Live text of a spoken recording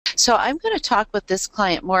So I'm going to talk with this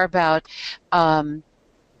client more about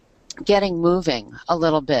getting moving a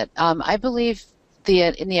little bit. I believe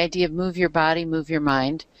in the idea of move your body, move your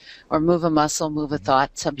mind, or move a muscle, move a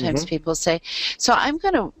thought, sometimes people say. So I'm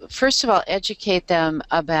going to, first of all, educate them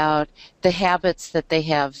about the habits that they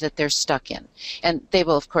have that they're stuck in. And they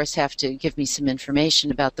will, of course, have to give me some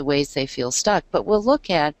information about the ways they feel stuck. But we'll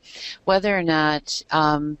look at whether or not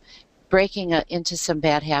breaking into some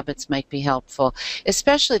bad habits might be helpful,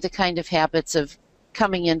 especially the kind of habits of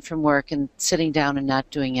coming in from work and sitting down and not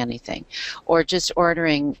doing anything, or just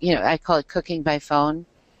ordering, I call it cooking by phone.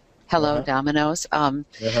 Hello, Domino's.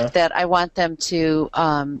 That I want them to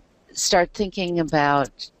start thinking about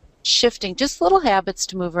shifting just little habits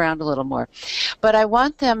to move around a little more. But I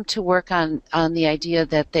want them to work on the idea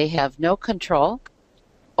that they have no control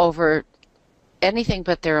over anything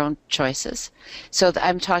but their own choices. So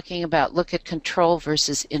I'm talking about look at control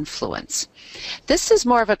versus influence. This is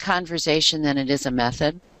more of a conversation than it is a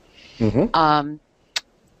method. And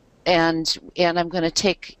I'm going to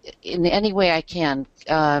take, in any way I can,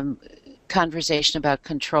 conversation about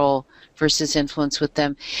control versus influence with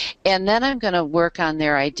them. And then I'm going to work on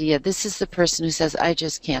their idea. This is the person who says, I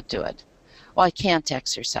just can't do it. Well, I can't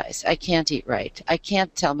exercise. I can't eat right. I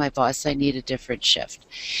can't tell my boss I need a different shift.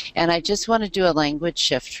 And I just want to do a language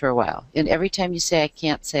shift for a while. And every time you say I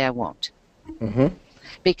can't, say I won't.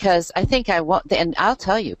 Because I think I won't. And I'll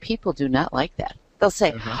tell you, people do not like that. They'll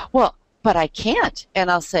say, well, but I can't.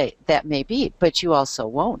 And I'll say, that may be, but you also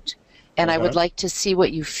won't. And I would like to see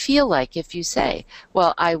what you feel like if you say,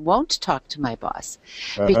 well, I won't talk to my boss.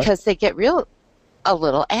 Because they get a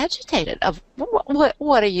little agitated of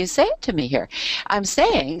what are you saying to me here? I'm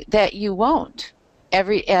saying that you won't.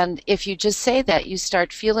 And if you just say that, you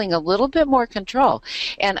start feeling a little bit more control.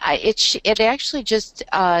 And it actually just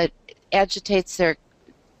agitates their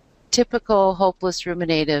typical hopeless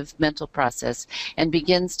ruminative mental process and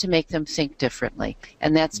begins to make them think differently.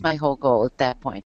 And that's my whole goal at that point.